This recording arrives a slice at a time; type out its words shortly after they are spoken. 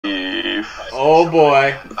Oh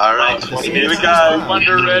boy. Alright, here we go.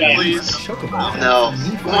 Wonder Red, please. No.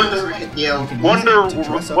 Wonder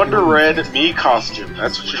Red Mii costume.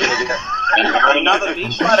 That's what you're gonna get. Another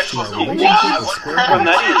Mii costume.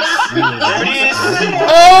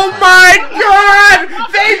 Oh my god!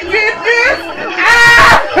 They did this! Ah!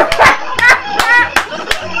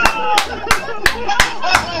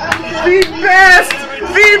 The best!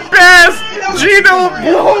 The best! Gino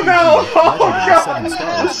blown out! Oh god!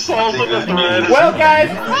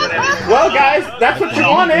 Well guys, that's what you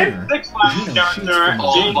wanted!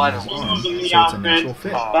 Oh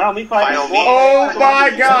my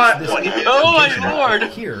god! Oh my lord!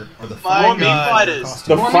 Here are the More Mii fighters!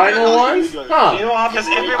 The final ones? Huh. Because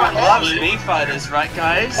everyone loves Mii fighters, right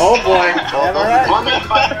guys? Oh boy.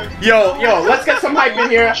 Yo, let's get some hype in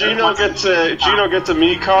here. Gino gets a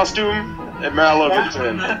Mii costume. And Mallow gets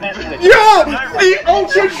in. Yo! The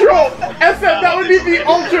Ultra Troll! SF, that would be the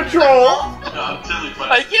Ultra Troll!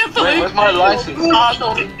 I can't believe where's my license?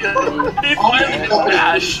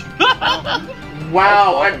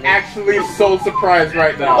 Wow, I'm actually so surprised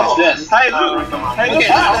right now. What's this? Hey, Lou!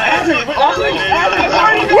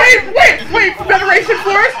 Wait! Federation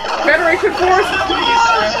Force! Federation Force!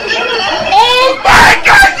 Oh my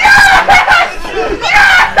god, yes!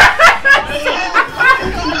 Yes!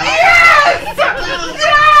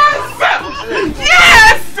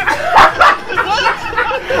 Yes!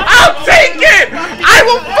 I'll take it! I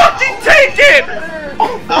will fucking take it!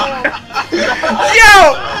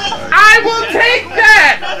 Yo! I will take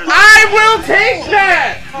that! I will take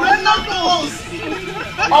that!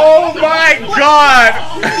 Oh my god!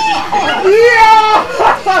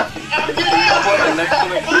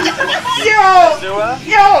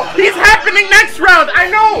 Yo! He's happening next round! I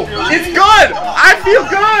know! It's good! I feel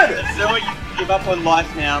good! Give up on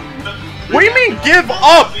life now. What do you mean give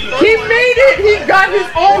up? He made it! He got his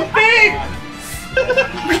own thing!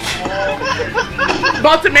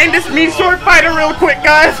 About to main this Mii sword fighter real quick,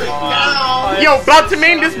 guys. Yo, about to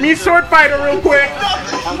main this Mii sword fighter real quick.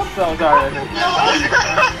 I'm so sorry.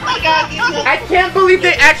 I can't believe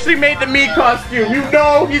they actually made the Mii costume. You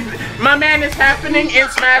know, my man is happening in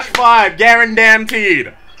Smash 5,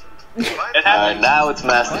 guaranteed. Alright, now it's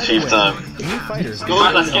Master Chief time.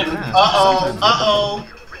 Uh-oh.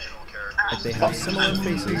 They have similar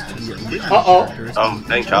faces to the original characters. Oh,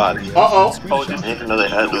 thank God. Uh-oh. Oh, didn't even know they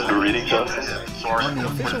had those reading costumes. On the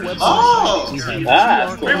official website, Oh! we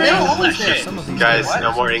have some of these Guys,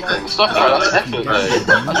 no more Inklings.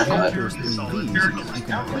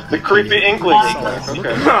 The creepy Inkling.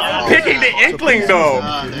 Okay. Picking the Inkling, though.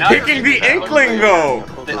 Picking the Inkling, though.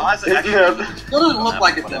 The eyes are actually... It doesn't look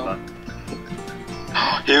like it though.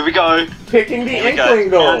 Here we go. Picking the Inkling,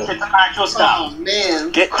 though. Oh man.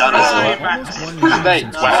 Get done as well.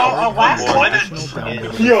 Wow.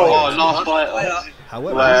 Yo. Oh, last fight.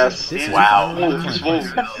 However, Last. this is Wow. the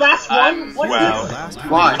Last one? Wow.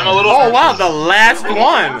 Why? I'm a little. Oh, wow, the last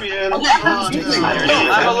one. I'm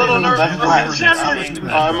a little nervous.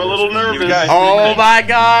 I'm a little nervous. Oh, my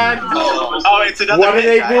God. Oh, it's another. What are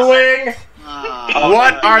they doing?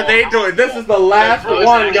 What are they doing? This is the last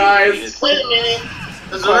one, guys. Wait a minute.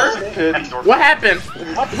 Is there? What happened?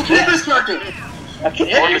 Who did this character?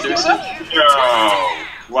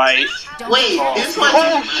 Wait. Wait, this one.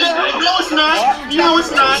 No, it's not. No,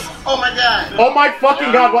 it's not. Oh my god. Oh my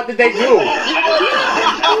fucking god, what did they do? Who?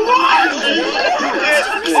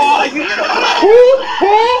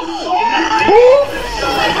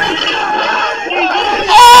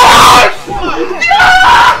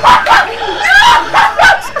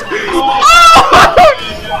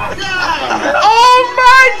 Oh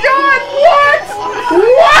my god, what?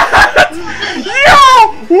 Yo,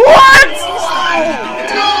 what?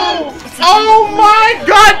 Oh my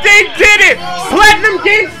god, they did it! Platinum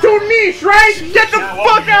Games too niche, right? Get the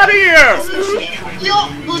fuck out of here!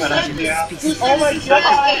 Oh my god.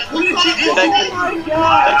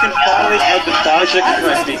 That can finally add nostalgia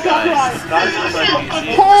crispy, guys.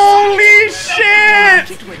 Holy shit!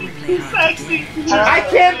 I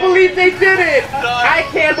can't believe they did it! I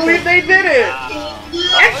can't believe they did it!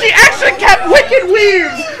 And she actually kept Wicked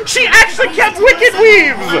Weaves! She actually kept Wicked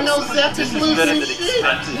Weaves! I know Zeph is losing shit.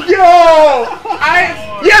 Yo!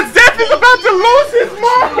 Zeph is about to lose his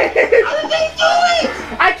mind!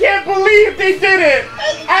 I can't believe they did it!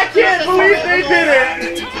 I can't believe they did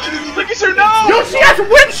it! Look at her nose! Yo, she has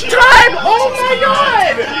witch time! Oh my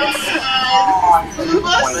god!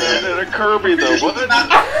 And a Kirby though. What?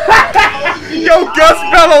 Yo, Gus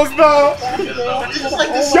Bellows though!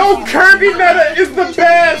 Yo, Kirby Netta is the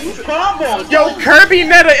best! Yo, Kirby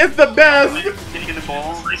Netta is the best!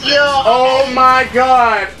 Oh my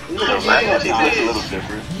god! Master Chief looks a little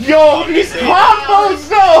different. Yo, these combos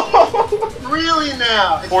though! Really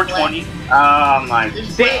now? 420. Oh my.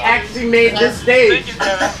 They actually made this stage.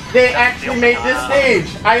 They actually made this stage.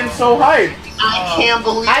 I am so hyped.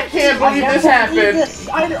 I can't believe this happened.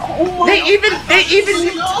 They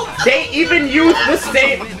even used the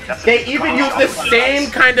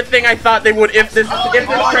same kind of thing I thought they would if this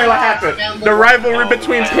trailer happened. The rivalry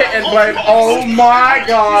between Pit and Blade. Oh my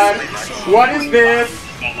god. What is this?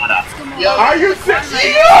 Are you serious?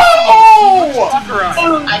 Yo!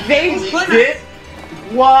 They did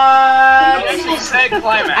what? I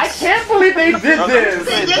can't believe they did this.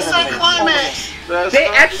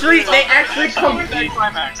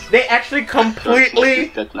 They actually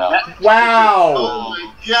completely. Wow. Oh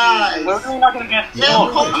my god. We're not gonna get.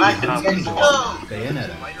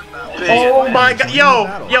 Oh my god. Yo,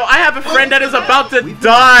 I have a friend that is about to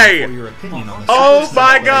die. Oh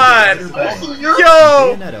my god.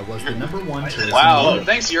 Yo. Wow.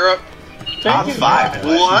 Thanks, Europe. Top 5.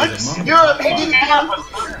 What? Europe. They didn't have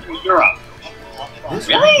Europe. This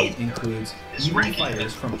really includes MII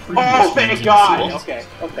fighters from previous. Oh, thank God. Okay.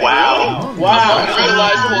 Wow.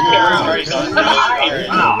 Realizable characters. I'm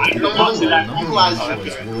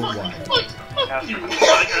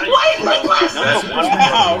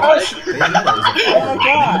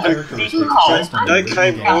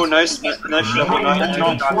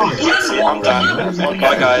done.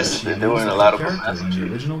 Bye, guys. You're doing a lot of the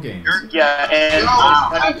original game. Yeah, and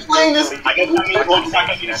I'm playing this game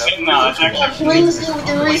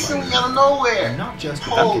recently out of nowhere. Not just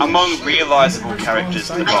among realizable characters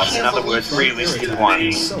in the boss, in other words, realistic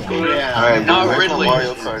ones. Alright, not Ridley.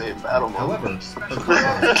 Mario Party Battle Mode.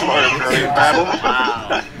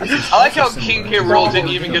 I like how King K. Rool didn't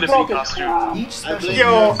even get a V costume.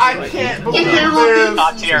 Yo, I can't believe this.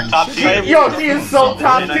 Top tier. Yo, he is so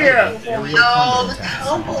top tier.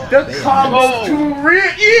 The combo's too real.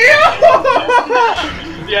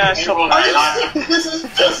 Yeah, sure. This is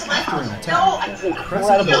just like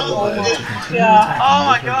Oh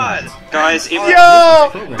my god. Guys, if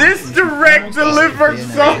Yo, this direct delivered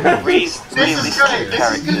so.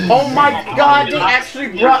 Oh my god, they actually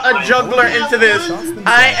brought a juggler into this.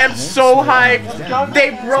 I am so hyped.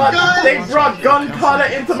 They brought Gunpowder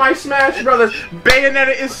into my Smash Brothers.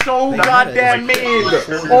 Bayonetta is so goddamn mean.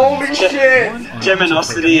 Holy shit.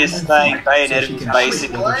 Geminosity is saying Bayonetta is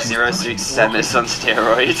basically 0-6 Samus on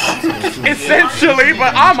steroids. Essentially,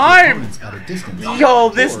 but I'm hyped. Yo,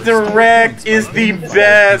 this direct is the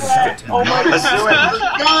best. Oh my god.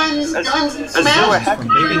 Guns and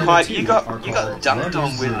smash. You got dunked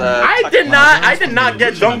on with I did not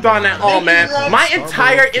get dunked on at all, man. My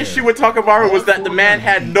entire issue with Takamaru was that the man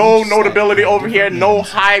had no notability over here, no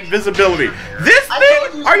high visibility. This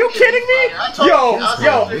thing? Are you kidding me?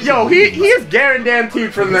 Yo, he is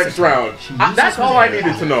guaranteed for the next round. That's all I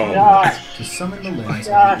needed to know. to summon the limbs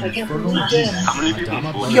Gosh, of I the can't infernal believe demon.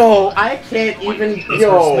 this. Yo, I can't even.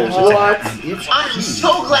 Yo, what? I'm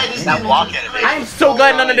so glad this didn't walk at it. I'm so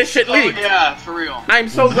glad none of this shit leaked. Yeah, for real. I'm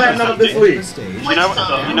so glad none of this leaked. You know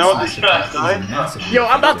what this guy? Yo,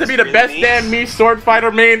 I'm about to be the best damn me sword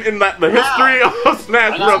fighter main in the history of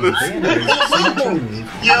Smash Brothers.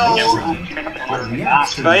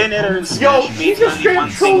 Bayonetta and Smash Yo, he just straight up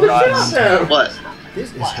trolled the shit out there. What?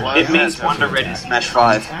 It means Wonder Red in Smash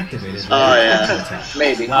 5. Oh yeah,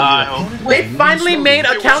 maybe. They finally made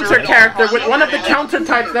a counter character with one of the counter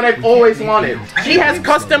types that I've always wanted. She has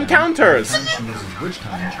custom counters.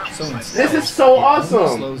 This is so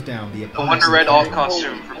awesome. The Wonder Red off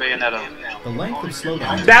costume for Bayonetta.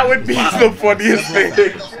 That would be the funniest thing.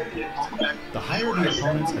 The higher the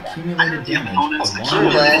opponent's accumulated damage,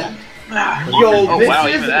 Yo,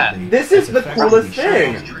 this is the coolest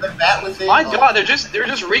thing. My god, they're just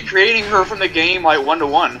recreating her from the game like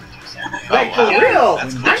 1-to-1. Like, for real, I'm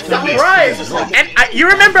surprised. And you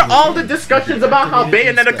remember all the discussions about how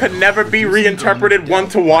Bayonetta could never be reinterpreted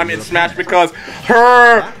 1-to-1 in Smash because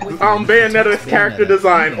her Bayonetta's character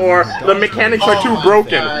design or the mechanics are too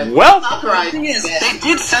broken. Well, The thing is, they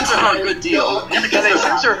did censor her a good deal. Yeah, they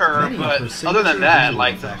censor her, but other than that,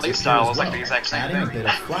 like, the playstyle is like the exact same thing. They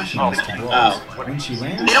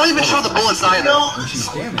don't even show the bullets either. Oh,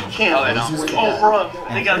 they don't. Oh, bro,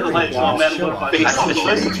 they got the lights on, man.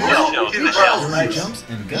 Yo,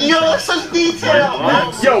 such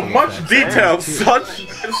detail. yo, much detail, such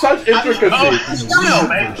intricacy.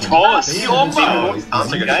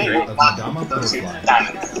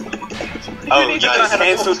 Oh, guys,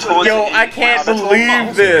 cancel taunt. Yo, I can't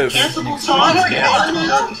believe this. The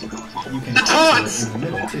taunts.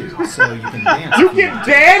 You can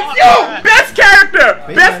dance? Yo, best character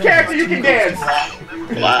you can dance.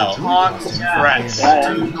 Wow. Congrats.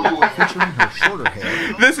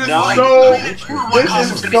 This is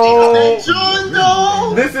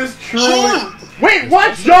This is truly. Wait,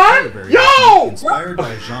 what, John? Yo! Inspired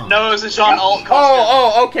by Jean. No, it was a Jean alt costume.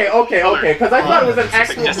 Oh, okay. Because I thought it was an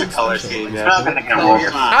actual. Just a color scheme, yeah. I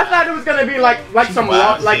thought it was gonna be like some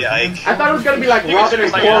I thought it was gonna be like Robin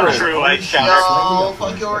and Corin. Yo,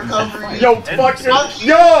 fuck your recovery. Yo,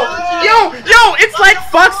 it's like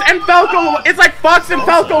Fox and Falco. It's like Fox and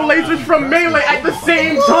Falco lasers from Melee at the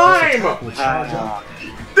same time.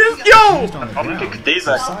 These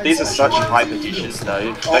are such hype additions,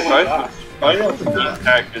 though. Both of these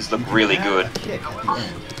characters look really good.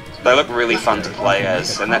 They look really fun to play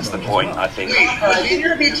as, and that's the point, I think.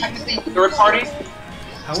 Third party?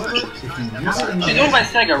 However, if you use it in She's owned by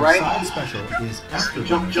Sega, right? side special is after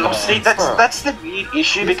See, that's the weird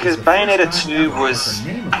issue, because Bayonetta 2 was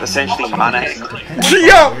essentially money.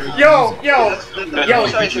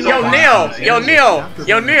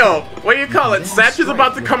 Neil, what do you call it? Snatch is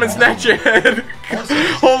about to come and snatch your head.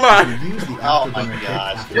 Hold on. Oh my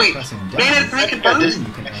god. Wait, Bayonetta 3 can do this?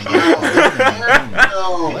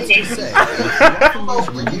 Let's just say,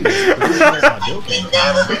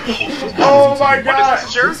 Oh my god.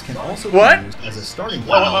 this can also be What? used as a starting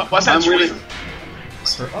point. What's that?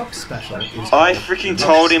 Her up special is I freaking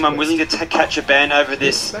told him I'm willing to catch a ban over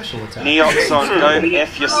this. special attack. Neoxon, go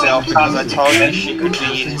F yourself, because I told you she could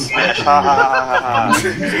be in Smash. Ha ha ha ha ha.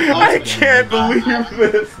 I can't believe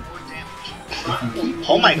this.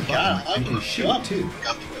 Oh my god. You can shoot too.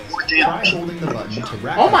 Try holding the button to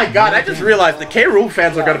rack Oh my up god, the I just realized the K-Rool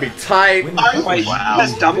fans are gonna be tight. Wait,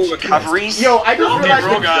 has double recoveries? Yo, I just realized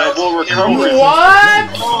Double recoveries. What?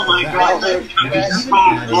 Oh my god.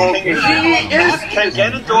 Can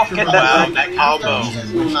Ganondorf get that back elbow?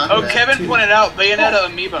 Oh, Kevin pointed out Bayonetta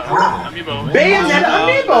Amiibo. Bayonetta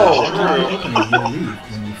Amiibo!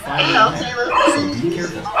 Be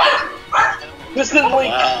careful. This didn't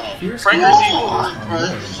leak. Fierce Frank combos Rossi. are more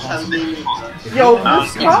than possible. Yo,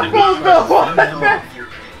 this combo though!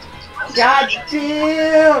 God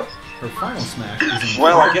damn! Her final smash is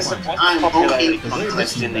Well, I guess it's the popularity way this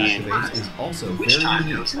contest in the move end. activates is also very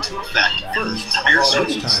unique. First,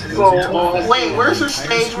 switch time So, wait, where's your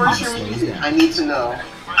stage? Where's your music? I need to know.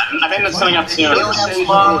 I think that's coming up soon.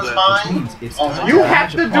 You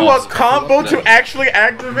have to do a combo to actually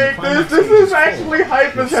activate this? This is actually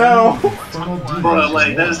hype as hell. Bro,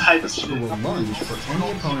 like, that is hype as shit. will lunge for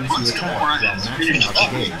any opponents you attack while maxing out the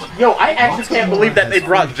gauge. Yo, I actually can't believe that they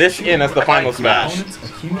brought this in as the final smash. Opponent's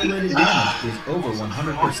accumulated damage is over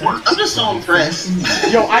 100%. I'm just so impressed.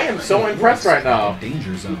 Yo, I am so impressed right now.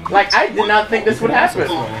 Danger zone. Like, I did not think this would happen.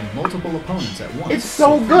 Throwing multiple opponents at once. It's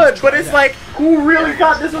so good, but it's like, who really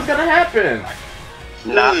thought this was gonna happen?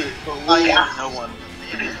 Nah. Oh yeah. No one.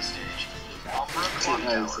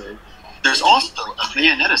 There's also a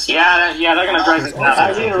Bayonetta stage. Yeah, they're gonna drag it down.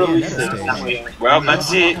 I need to release this. Well,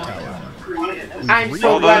 that's it. I'm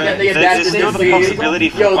so glad that they adapted there's still this the scene. possibility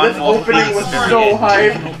for Yo, one this more opening was experience. so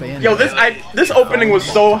hype. Yo, this opening was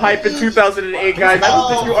so hype in 2008, guys. I don't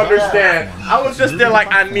think you understand. I was just there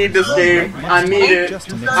like, I need this game. I need it.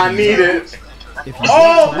 I need it.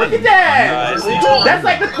 Oh, look at that! That's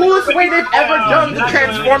like the coolest way they've ever done the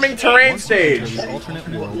transforming terrain stage.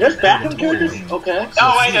 There's backup characters? Okay.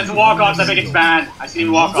 Oh, wait, there's walk-offs. I think it's bad. I see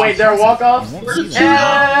walk-offs. Wait, there are walk-offs?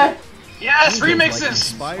 Yes,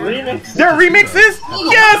 remixes! There are remixes?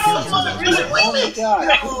 Yes!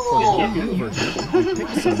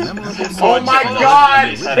 Oh my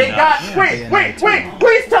god! They got. Wait!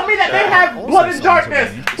 Please tell me that they have Blood and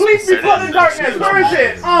Darkness! Please be Blood and Darkness! Where is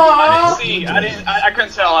it? Aww! I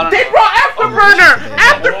couldn't tell. I don't They know. brought Afterburner!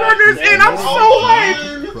 Afterburner's in! I'm so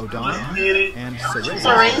hyped! Rodon and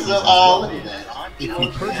Cereza all in that. If you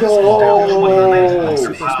purchase Oh.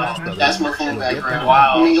 Super Smash Bros. That's my full background.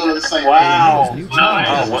 Wow. Let me go to the site. Wow.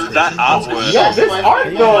 Oh, what's that artwork? Yo, this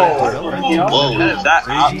art though! Whoa, that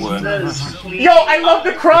artwork. Yo, I love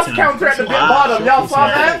the cross counter at the bottom. Y'all saw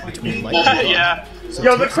that? Yeah.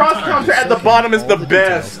 Yo, the cross counter at the bottom is the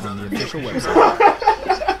best.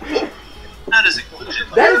 That is included.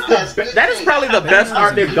 That is probably the best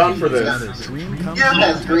art they've done for this. Yeah,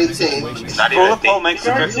 that's great team. Bullet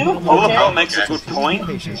makes a good point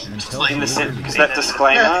in the sense because that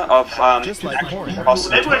disclaimer of possible. Wow,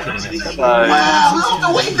 we don't have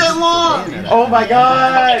to wait that long. Oh my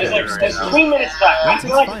god! It's 3 minutes back. I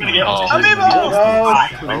feel like we're gonna get Amiibo!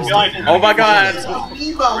 Oh my god!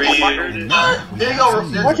 There you go.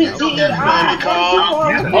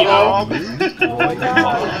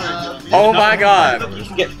 Oh my god! You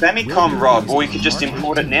can get Famicom, Rob, or you can just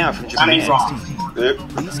import it now from Japan.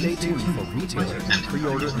 Please stay tuned for retailer and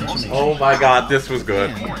pre-order information. Oh my god, this was good.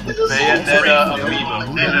 Bayonetta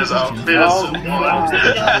amiibo.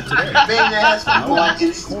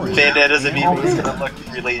 Bayonetta's amiibo is gonna look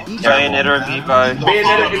really Bayonetta amiibo.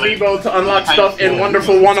 Bayonetta amiibo to unlock stuff in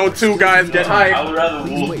Wonderful 102, guys. Get hyped. I would rather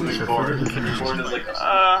Please Wolf wait for further record. information.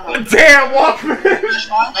 Damn, Walkman!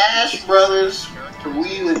 Smash Brothers to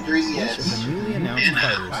Wii U and Each of 3DS. the newly announced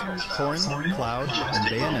fighters, Corrin, Cloud, and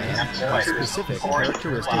Bayonetta, have specific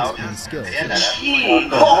characteristics and skills.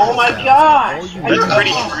 Oh my god! That's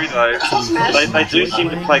pretty true though. They do seem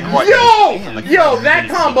to play quite Yo, that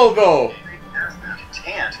combo though.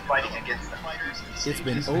 and fighting against them. It's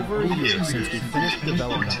been over a year since we finished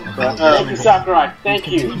development of the Thank you, Sakurai. Thank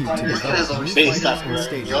We've you. continued to develop new Space fighters and Sakurai.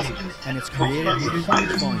 stages, and it's created a huge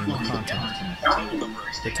volume of content.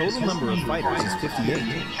 The total number of fighters is 58.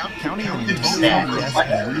 Counting the Nintendo 3DS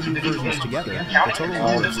and Wii U versions together, the total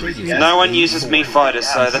number of stages is No one uses Mii Fighters,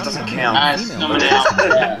 so that doesn't count.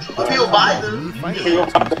 Feel by them.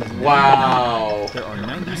 Mii Fighter Wow. There are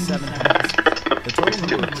 97 fights. The total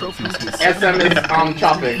number of trophies is SM is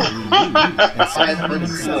chopping. and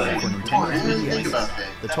 707 for Nintendo 3DS.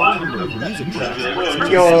 The total number of music tracks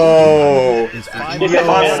Yo. is 5.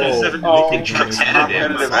 507 mythic tricks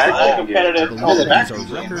Competitive. These are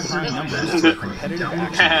record high numbers for competitive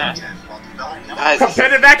action.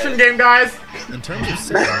 Competitive action game, guys. In terms of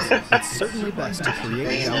sales, it's certainly best to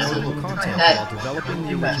create downloadable content while developing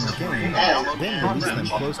the original game, then release them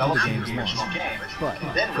close to the game's launch. But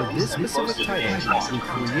for this specific title, we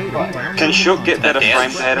created downloadable Can Shook get that a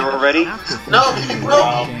frame header already? No,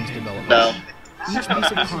 bro. game's development. No. Each piece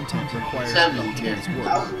of content requires maintenance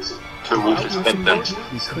work. To Wolf is dead then.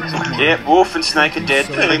 We couldn't have made Yeah, Wolf and Snake are dead.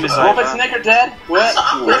 The theme is over. Snake are dead? What?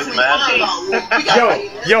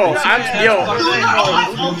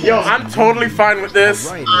 I'm totally fine with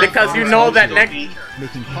this because you know that next.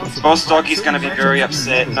 making possible. Boss Doggy's gonna be very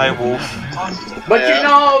upset. No Wolf. But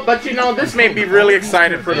you know, this made me really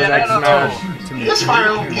excited for the next Smash. This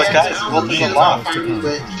final But guys, Wolf is alive. but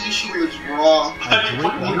Ishii was raw.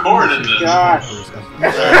 Record in this. Gosh.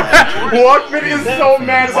 Walkman is so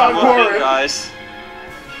mad about One more thing, Corrin. guys.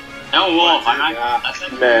 No Wolf, I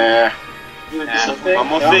think One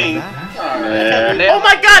more thing. Oh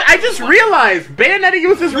my god, I just realized Bayonetta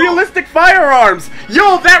uses realistic firearms.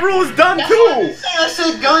 Yo, that rule is done too. I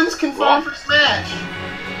said guns can fall for Smash.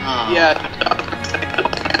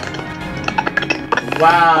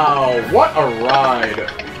 Wow, what a ride.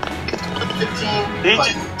 15.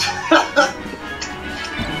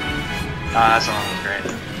 That song was great.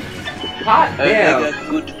 Hot damn.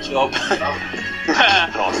 Good job. Oh,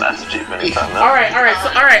 that's achievement. Alright,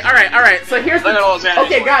 so here's Look at all those the anime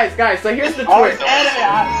okay, guys, so here's the Oh, twist. it's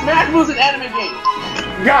anime. Smash was an anime game.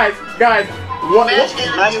 Guys, guys,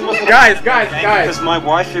 Because my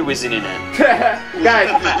waifu was in it.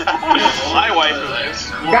 My wife is.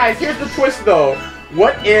 guys, here's the twist though.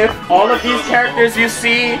 What if all of these characters you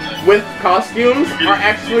see with costumes are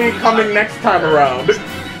actually coming next time around?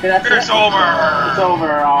 It's over. It's over.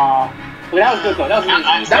 That was good though. That was really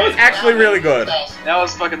nice. That was actually really good. That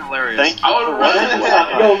was fucking hilarious. Thank you. I would rather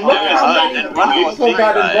Yo, look how many people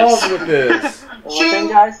got involved with this. Shing,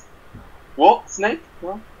 guys. What? Snake?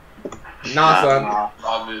 No. Nah, son.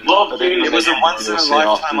 It was a once in a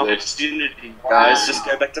lifetime opportunity, guys. Just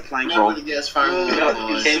go back to playing Never Brawl. to guess finally.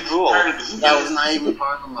 Became cool. That was not even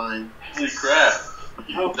part of mine. Holy crap.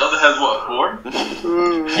 Zelda has what, 4?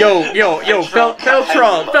 Yo,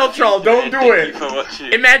 Feltral, don't do it. For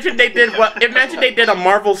watching. Imagine they did a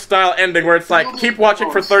Marvel style ending where it's like, keep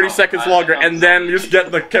watching for 30 seconds longer and then you just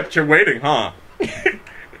get the kept you waiting, huh?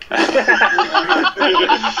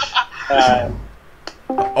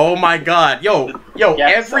 Oh my god, yo,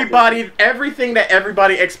 everything that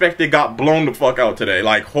everybody expected got blown the fuck out today.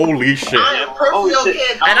 Like, holy shit. I am perfectly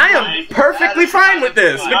okay. And I am perfectly fine with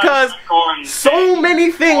this because so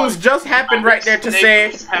many things just happened right there to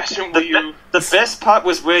say. The best part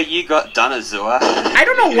was where you got done, Azua. I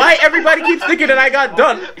don't know why everybody keeps thinking that I got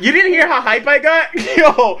done. You didn't hear how hype I got?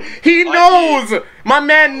 Yo, he knows. My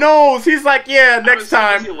man knows. He's like, yeah, next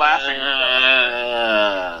time.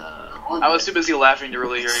 I was too busy laughing to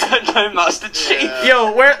really hear you. No Master Chief.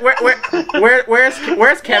 Yo, where's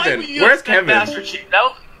Kevin? Where's Kevin? Master Chief.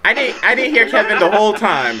 I didn't hear Kevin the whole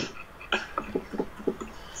time.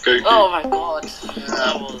 Oh my god.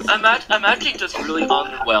 I'm actually just really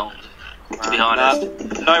underwhelmed, to be honest.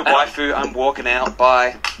 No waifu, I'm walking out,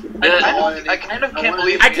 bye. I kind of can't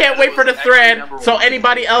believe. I can't wait for the thread. So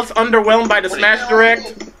anybody else underwhelmed by the Smash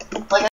Direct?